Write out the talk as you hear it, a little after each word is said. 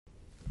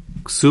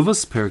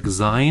Kesubos, Perek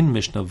Zayin,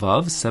 Mishnah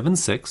Vav,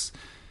 7:6.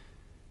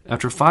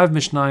 After 5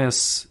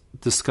 Mishnayos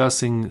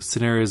discussing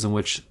scenarios in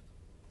which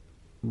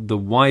the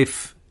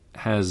wife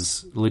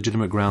has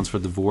legitimate grounds for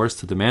divorce,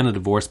 to demand a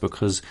divorce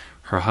because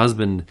her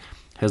husband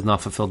has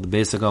not fulfilled the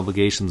basic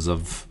obligations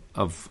of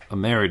a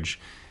marriage,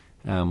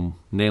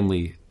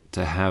 namely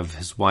to have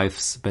his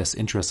wife's best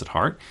interest at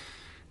heart,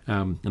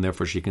 and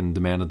therefore she can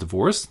demand a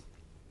divorce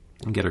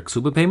and get her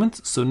ksuba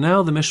payment. So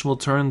now the Mishnah will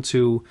turn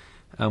to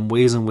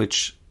ways in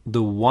which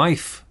the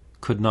wife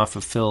could not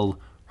fulfill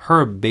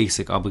her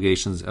basic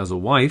obligations as a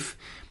wife,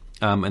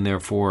 and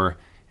therefore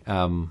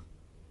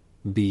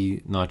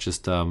be not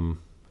just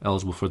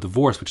eligible for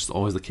divorce, which is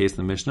always the case in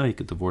the Mishnah. He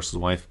could divorce his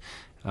wife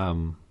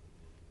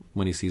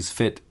when he sees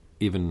fit,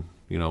 even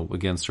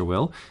against her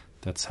will.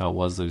 That's how it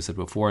was, as we said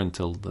before,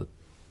 until the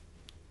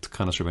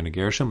Takanas Rabbeinu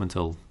Gershom,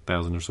 until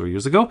 1,000 or so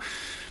years ago.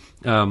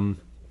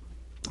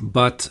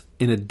 But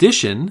in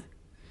addition,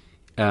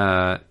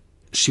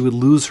 she would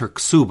lose her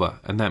ksuba,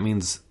 and that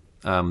means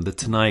the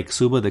Tanai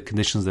ksuba, the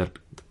conditions that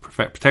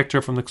protect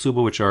her from the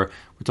ksuba, which are,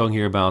 we're talking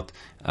here about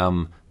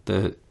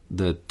the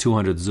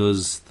 200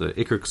 zuz, the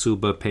ikr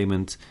ksuba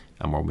payment,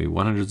 or maybe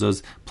 100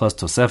 zuz, plus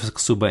tosefes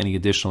ksuba, any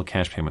additional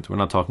cash payment. We're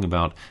not talking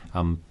about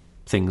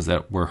things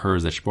that were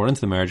hers that she brought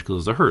into the marriage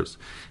because those are hers.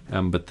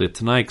 But the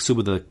Tanai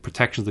ksuba, the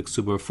protections the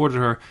ksuba afforded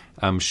her,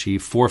 she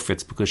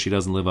forfeits because she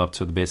doesn't live up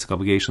to the basic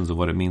obligations of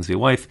what it means to be a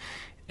wife.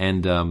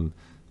 And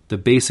the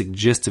basic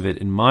gist of it,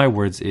 in my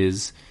words,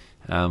 is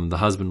the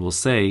husband will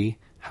say,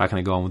 how can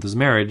I go on with this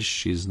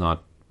marriage?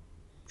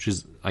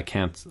 I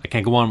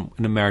can't go on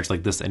in a marriage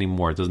like this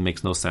anymore. It doesn't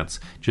make no sense.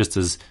 Just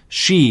as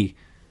she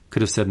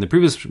could have said in the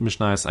previous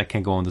Mishnayos, I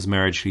can't go on this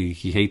marriage. He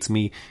hates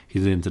me. He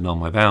didn't annul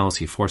my vows.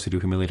 He forced me to do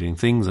humiliating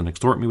things and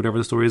extort me, whatever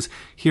the story is.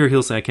 Here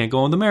he'll say, I can't go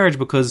on the marriage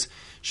because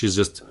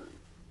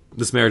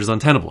this marriage is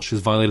untenable. She's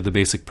violated the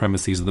basic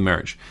premises of the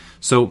marriage.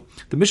 So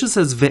the Mishnah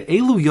says,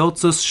 Ve'elu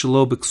yotzos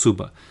shelo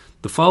b'ksuba.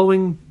 The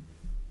following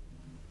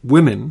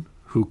women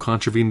who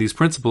contravene these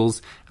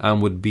principles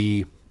would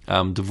be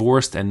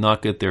divorced and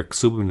not get their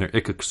ksuba and their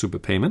ikka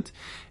ksuba payment.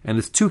 And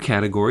it's 2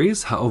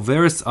 categories.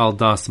 Ha'overes al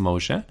das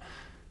Moshe,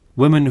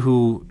 women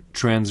who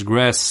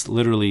transgress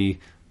literally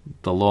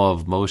the law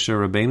of Moshe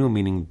Rabbeinu,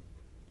 meaning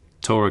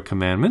Torah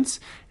commandments,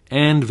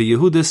 and the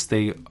Yehudis,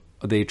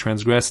 they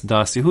transgress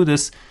das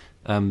Yehudis,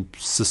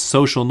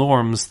 social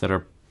norms that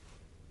are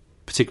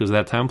particular to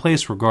that time and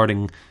place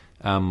regarding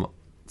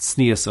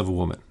tznius of a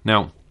woman.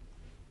 Now,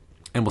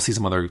 and we'll see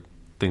some other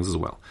things as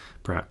well,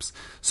 perhaps.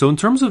 So in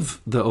terms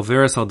of the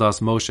Overes al Das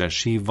Moshe,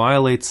 she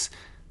violates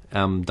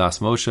Das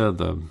Moshe,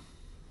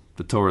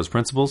 the Torah's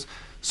principles.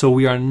 So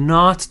we are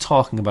not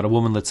talking about a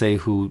woman, let's say,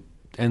 who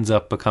ends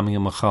up becoming a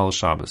Machal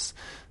Shabbos.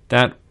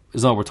 That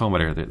is not what we're talking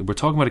about here. We're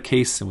talking about a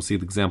case, and we'll see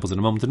the examples in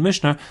a moment in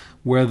Mishnah,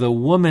 where the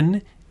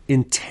woman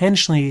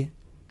intentionally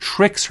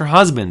tricks her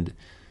husband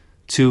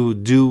to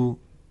do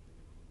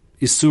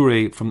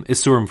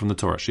Isurim from the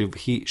Torah.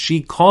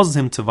 She causes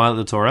him to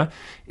violate the Torah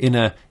in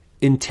a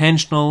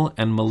intentional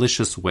and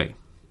malicious way.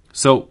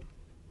 So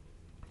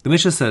the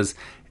Mishnah says,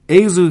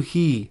 Ezu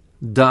hi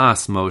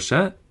das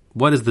Moshe.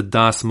 What is the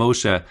das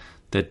Moshe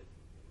that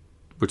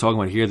we're talking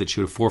about here that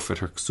she would forfeit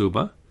her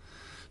ksuba?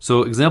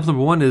 So example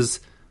number 1 is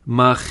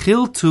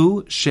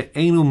Machiltu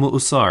she'enu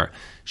mu'usar.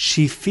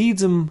 She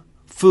feeds him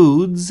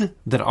foods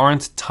that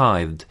aren't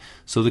tithed.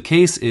 So the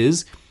case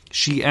is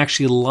she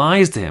actually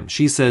lies to him.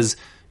 She says,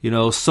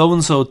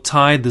 so-and-so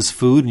tithed this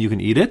food and you can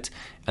eat it.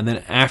 And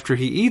then after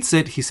he eats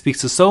it, he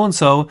speaks to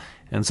so-and-so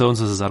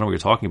says, I don't know what you're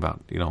talking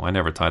about. I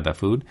never tithed that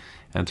food.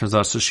 And it turns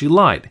out, so she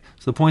lied.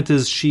 So the point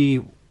is,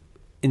 she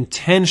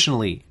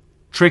intentionally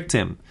tricked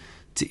him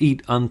to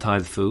eat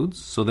untithed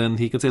foods. So then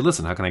he could say,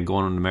 listen, how can I go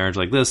on in a marriage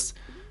like this?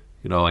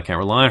 I can't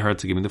rely on her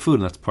to give me the food.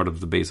 And that's part of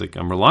the basic,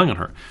 I'm relying on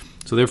her.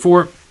 So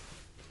therefore,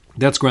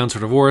 that's grounds for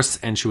divorce,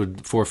 and she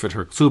would forfeit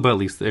her ksuba, at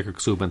least the ikr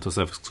ksuba and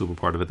tosefes ksuba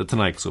part of it, the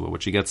tanai ksuba,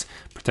 which she gets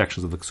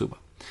protections of the ksuba.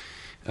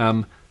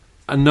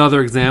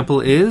 Another example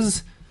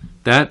is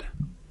that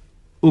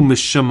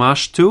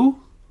umishamashtu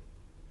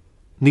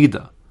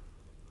nida.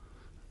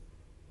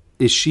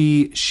 Is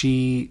she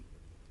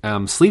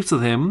sleeps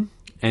with him,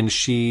 and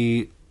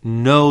she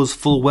knows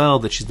full well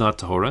that she's not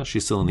tahora,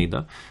 she's still a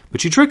nida,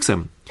 but she tricks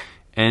him,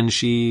 and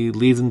she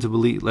leads him to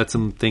believe, lets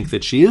him think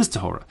that she is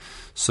tahora.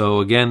 So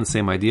again, the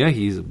same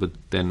idea. But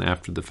then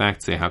after the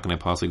fact, say, how can I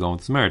possibly go on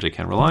with this marriage? I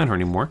can't rely on her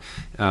anymore.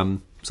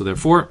 So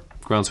therefore,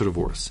 grounds for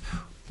divorce.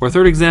 Or a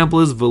third example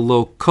is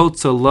velo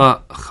kotza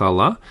la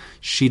chala.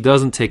 She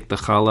doesn't take the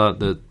chala,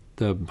 the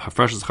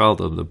hafreshus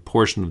chala, the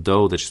portion of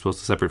dough that she's supposed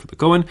to separate for the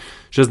Kohen.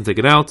 She doesn't take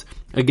it out.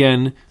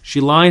 Again, she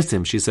lies to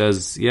him. She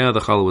says, yeah, the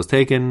chala was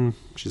taken.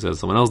 She says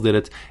someone else did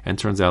it, and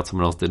turns out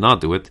someone else did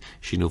not do it.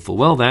 She knew full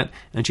well that,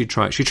 and she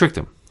tricked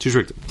him.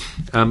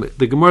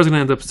 The Gemara is going to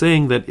end up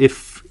saying that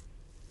if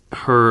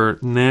her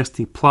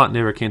nasty plot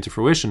never came to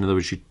fruition, in other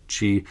words,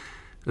 she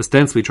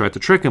ostensibly tried to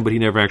trick him, but he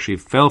never actually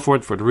fell for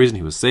it. For the reason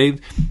he was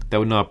saved, that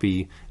would not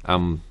be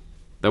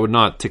that would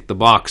not tick the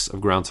box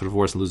of grounds for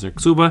divorce and losing her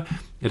ksuba,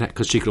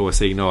 because she could always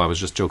say, I was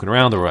just joking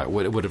around, or I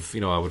would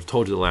have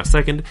told you the last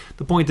second.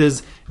 The point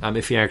is,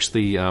 if he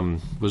actually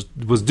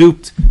was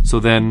duped, so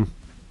then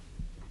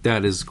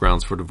that is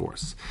grounds for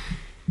divorce.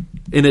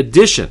 In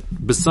addition,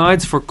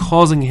 besides for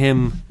causing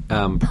him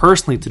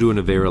personally to do an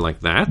avera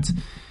like that,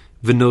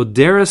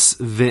 v'noderes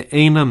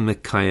ve'ena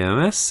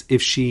mekayemes,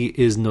 if she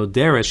is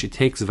noderes, she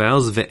takes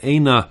vows,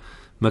 ve'ena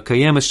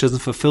mekayemes, she doesn't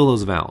fulfill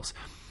those vows.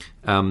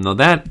 Now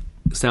that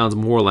sounds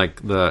more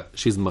like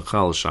she's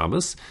machal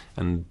Shabbos,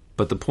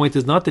 but the point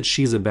is not that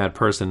she's a bad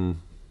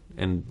person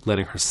and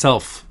letting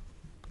herself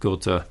go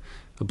to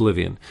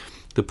oblivion.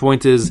 The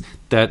point is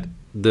that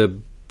the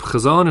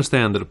Chazal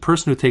understand that a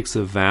person who takes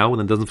a vow and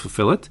then doesn't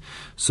fulfill it,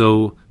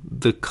 so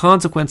the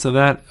consequence of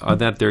that are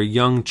that their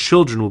young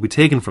children will be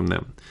taken from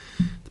them.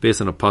 It's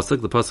based on a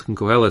pasuk. The pasuk in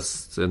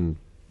Koheles in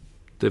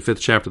the 5th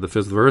chapter, the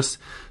 5th verse,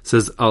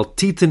 says, Al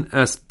titin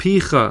es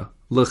picha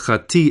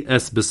lechati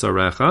es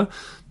bisarecha.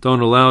 Don't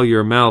allow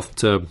your mouth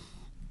to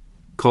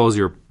cause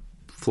your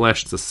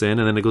flesh to sin.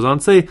 And then it goes on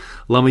to say,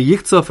 Lama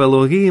yiktzaf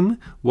Elohim,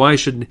 why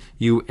should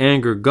you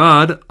anger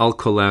God, al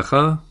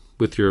kolecha,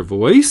 with your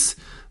voice?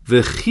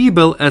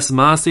 V'chibel es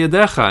ma'aseh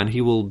yadecha, and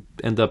he will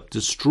end up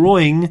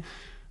destroying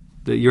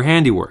your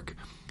handiwork.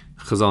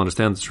 Chazal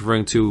understands it's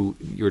referring to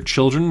your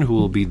children who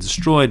will be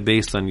destroyed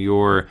based on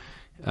your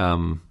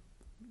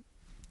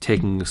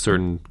taking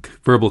certain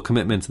verbal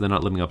commitments and then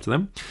not living up to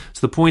them.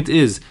 So the point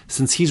is,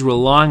 since he's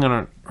relying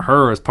on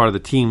her as part of the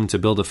team to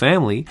build a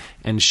family,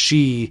 and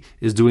she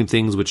is doing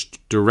things which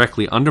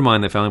directly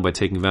undermine that family by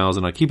taking vows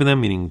and not keeping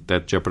them, meaning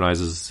that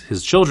jeopardizes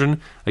his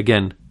children,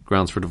 again,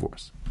 grounds for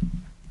divorce.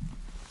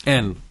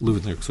 And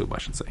losing their ksuba, I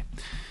should say.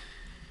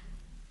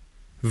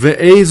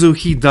 Ve'ezu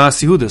hi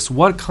das Yehudis.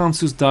 What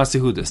constitutes das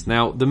Yehudis?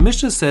 Now, the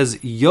Mishnah says,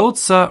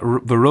 Yotza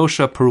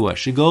v'rosha perua.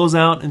 She goes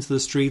out into the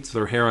streets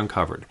with her hair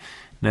uncovered.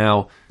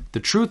 Now, the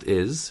truth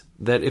is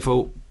that if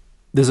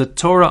there's a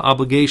Torah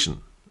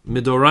obligation,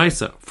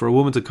 midoraisa, for a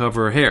woman to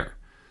cover her hair,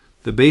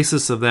 the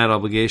basis of that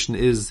obligation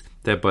is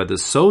that by the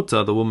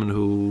sota, the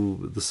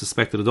woman the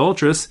suspected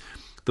adulteress,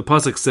 the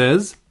pasuk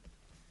says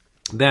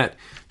that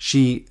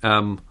she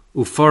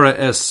ufara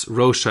es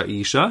rosha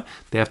isha,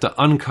 they have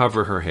to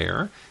uncover her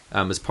hair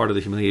as part of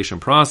the humiliation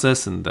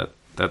process, and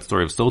that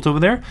story of sota over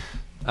there,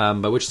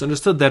 by which is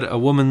understood that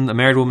a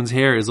married woman's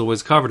hair is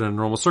always covered in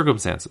normal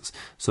circumstances.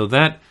 So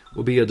that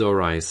will be a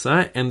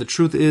doraisa, and the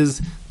truth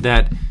is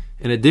that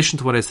in addition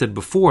to what I said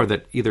before,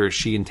 that either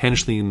she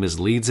intentionally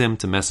misleads him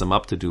to mess him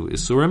up to do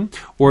isurim,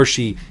 or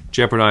she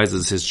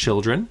jeopardizes his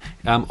children.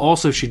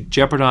 Also, she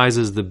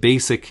jeopardizes the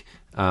basic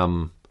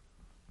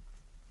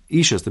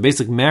ishas, the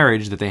basic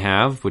marriage that they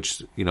have,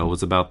 which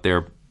was about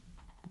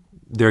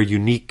their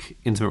unique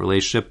intimate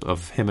relationship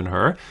of him and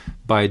her,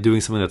 by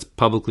doing something that's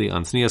publicly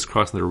on tznius,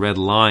 crossing the red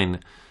line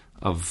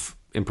of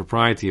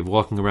impropriety of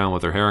walking around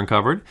with her hair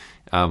uncovered,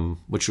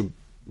 which would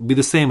be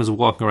the same as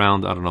walking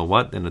around, I don't know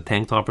what, in a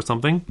tank top or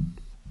something.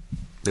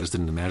 They just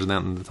didn't imagine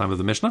that in the time of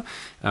the Mishnah,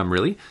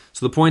 really.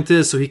 So the point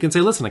is, so he can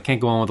say, listen, I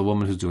can't go on with a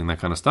woman who's doing that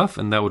kind of stuff,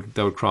 and that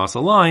would cross a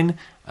line.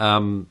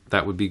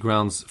 That would be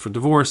grounds for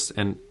divorce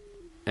and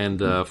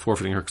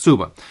forfeiting her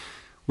ksuba.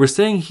 We're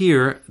saying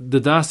here, the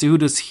Das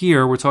Yehudis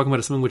here, we're talking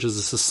about something which is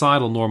a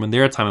societal norm in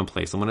their time and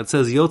place. And when it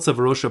says Yotza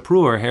v'rosha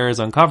perua, her hair is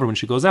uncovered when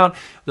she goes out,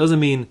 it doesn't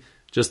mean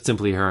just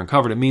simply hair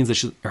uncovered. It means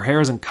that her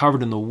hair isn't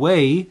covered in the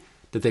way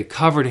that they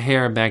covered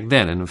hair back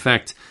then. And in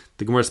fact,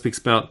 the Gemara speaks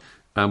about,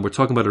 we're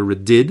talking about a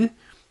redid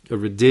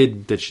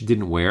that she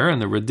didn't wear.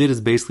 And the redid is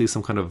basically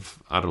some kind of,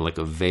 I don't know, like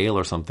a veil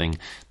or something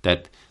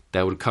that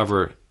would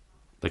cover.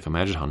 Like,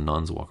 imagine how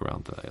nuns walk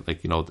around.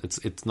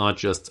 It's not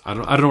just, I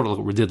don't know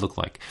what redid look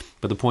like.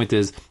 But the point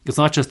is, it's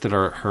not just that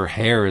her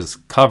hair is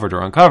covered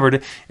or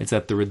uncovered. It's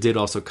that the redid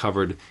also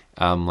covered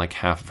like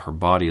half of her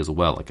body as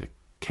well, like a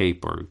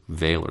cape or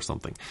veil or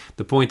something.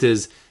 The point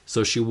is,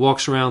 so she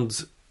walks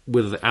around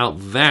without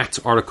that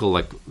article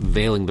like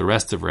veiling the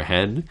rest of her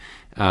head.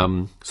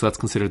 So that's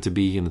considered to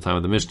be, in the time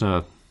of the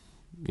Mishnah,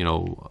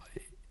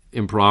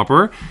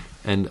 improper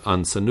and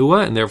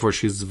unsanua, and therefore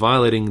she's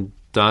violating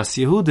Das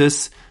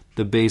Yehudis,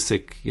 the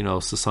basic,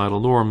 societal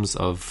norms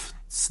of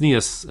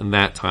tznius in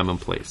that time and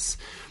place.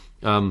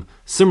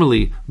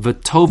 Similarly,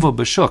 v'tova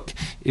b'shuk,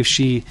 if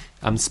she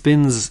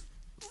spins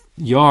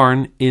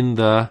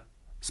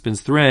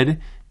thread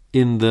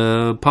in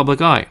the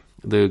public eye.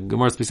 The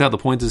Gemara speaks out, the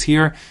point is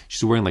here,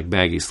 she's wearing like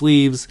baggy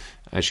sleeves,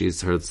 her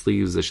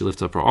sleeves as she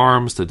lifts up her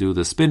arms to do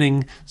the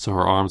spinning, so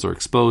her arms are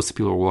exposed to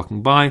people who are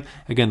walking by.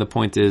 Again, the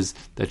point is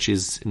that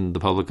she's in the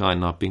public eye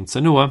not being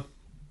tsanua,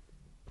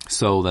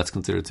 so that's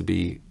considered to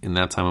be, in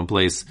that time and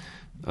place,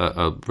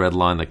 a red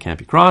line that can't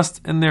be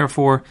crossed, and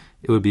therefore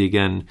it would be,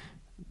 again,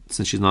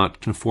 since she's not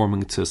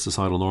conforming to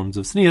societal norms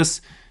of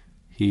tznius,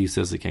 he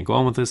says he can't go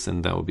on with this,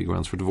 and that would be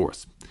grounds for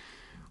divorce.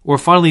 Or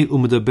finally,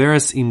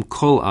 umedaberes im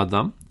kol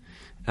adam.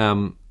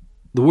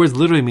 The words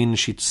literally mean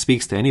she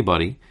speaks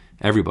to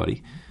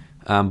everybody.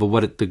 But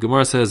what the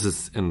Gemara says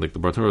is, and like the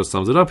Bartanura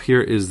sums it up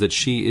here, is that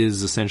she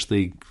is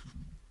essentially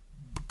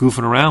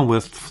goofing around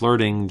with,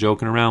 flirting,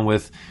 joking around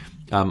with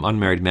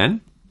unmarried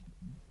men.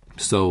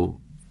 So,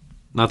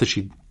 not that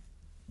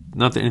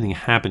anything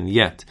happened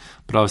yet,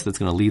 but obviously that's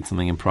going to lead to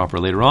something improper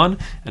later on.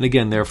 And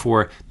again,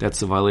 therefore,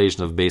 that's a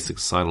violation of basic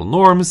societal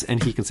norms,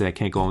 and he can say, I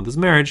can't go on with this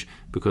marriage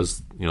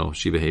because,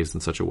 she behaves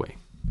in such a way.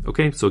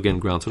 Okay, so again,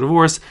 grounds for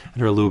divorce,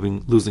 and her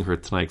losing her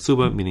Tanai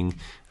Ksuba, meaning,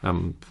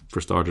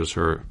 for starters,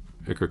 her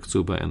Iker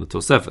Ksuba and the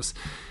Tosefes.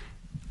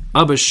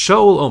 Abba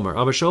Shaul Omer.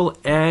 Abba Shaul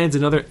adds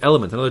another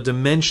element, another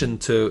dimension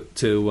to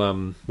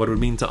what it would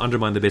mean to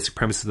undermine the basic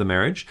premise of the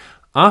marriage.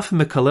 Af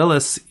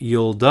Mekaleles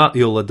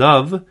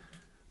Yoladav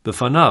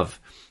B'fanav.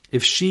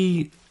 If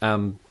she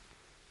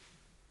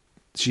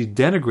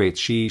denigrates,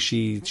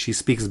 she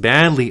speaks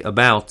badly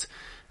about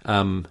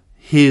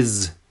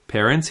his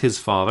parents, his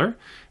father,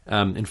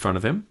 in front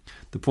of him.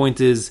 The point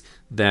is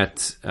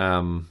that,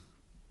 and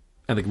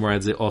the Gemara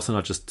adds it also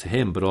not just to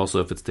him, but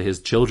also if it's to his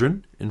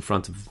children in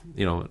front of,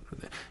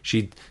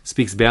 she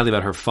speaks badly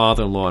about her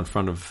father-in-law in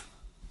front of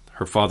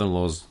her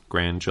father-in-law's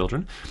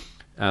grandchildren.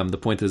 The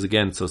point is,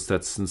 again,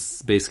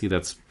 since basically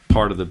that's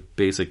part of the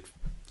basic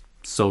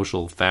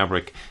social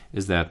fabric,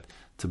 is that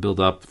to build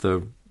up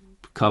the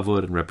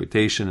kavod and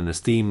reputation and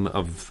esteem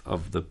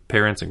of the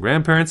parents and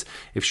grandparents.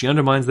 If she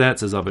undermines that,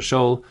 says Abba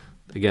Shaul,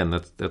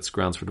 again, that's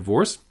grounds for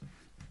divorce.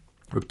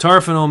 Reb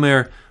Tarfon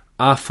Omer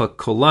Afa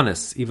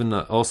Kolanis, even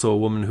also a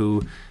woman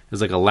who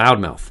is like a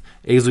loudmouth.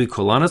 Ezui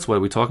Kolanis, what are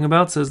we talking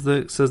about? Says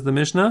the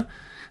Mishnah.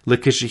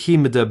 Lekeshehi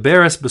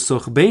medaberes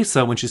besoch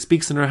beisa, when she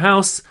speaks in her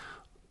house,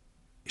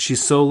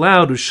 she's so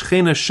loud,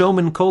 ushchena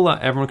shomen kola,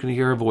 everyone can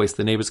hear her voice,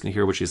 the neighbors can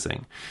hear what she's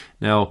saying.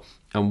 Now,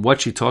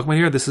 what she's talking about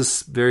here, this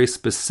is very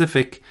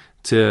specific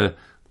to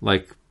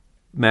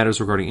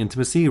matters regarding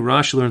intimacy.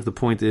 Rashi learns the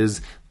point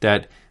is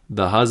that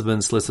the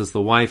husband solicits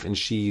the wife and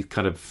she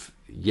kind of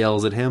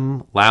yells at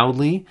him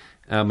loudly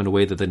in a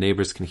way that the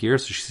neighbors can hear.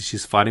 So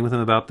she's fighting with him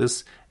about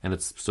this, and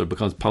it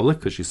becomes public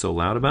because she's so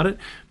loud about it.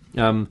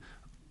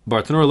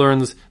 Bartanura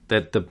learns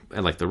that the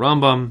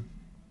Rambam,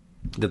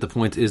 that the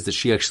point is that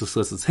she actually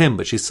solicits him,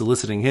 but she's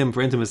soliciting him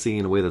for intimacy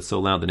in a way that's so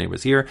loud the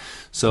neighbors hear.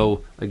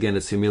 So again,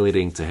 it's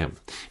humiliating to him.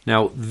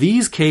 Now,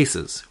 these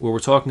cases where we're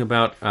talking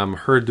about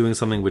her doing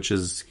something which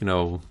is,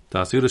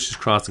 Das Yudah, she's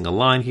crossing a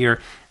line here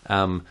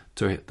to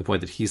the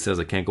point that he says,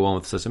 I can't go on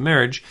with such a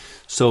marriage.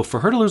 So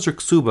for her to lose her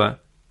ksuba,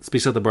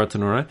 speaks of the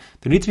Bartanura,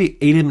 there need to be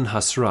Eidim and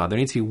Hasra. There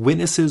need to be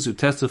witnesses who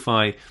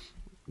testify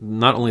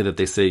not only that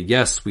they say,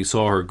 yes, we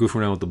saw her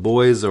goofing around with the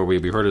boys, or we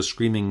heard her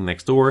screaming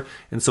next door,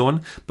 and so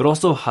on, but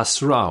also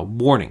hasra,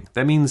 warning.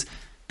 That means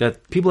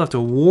that people have to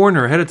warn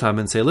her ahead of time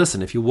and say,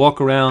 listen, if you walk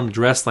around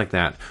dressed like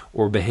that,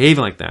 or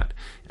behaving like that,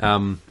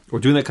 or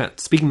doing that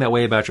speaking that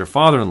way about your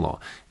father-in-law,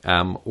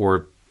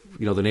 or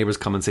the neighbors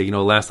come and say,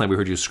 last night we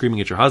heard you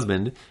screaming at your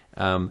husband,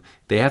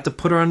 they have to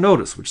put her on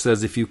notice, which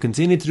says, if you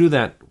continue to do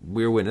that,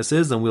 we're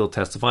witnesses, and we'll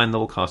testify, and that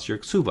will cost your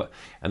ksuba.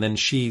 And then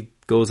she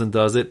goes and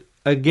does it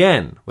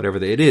again, whatever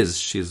it is.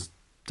 She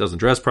doesn't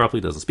dress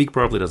properly, doesn't speak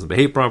properly, doesn't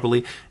behave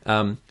properly,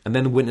 and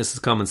then witnesses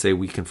come and say,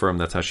 we confirm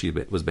that's how she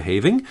was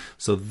behaving.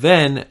 So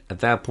then, at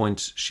that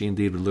point, she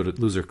indeed would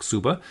lose her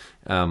ksuba.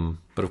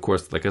 But of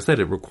course, like I said,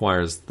 it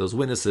requires those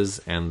witnesses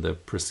and the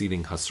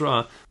preceding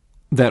hasra,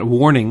 that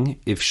warning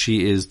if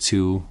she is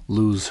to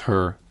lose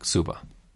her ksuba.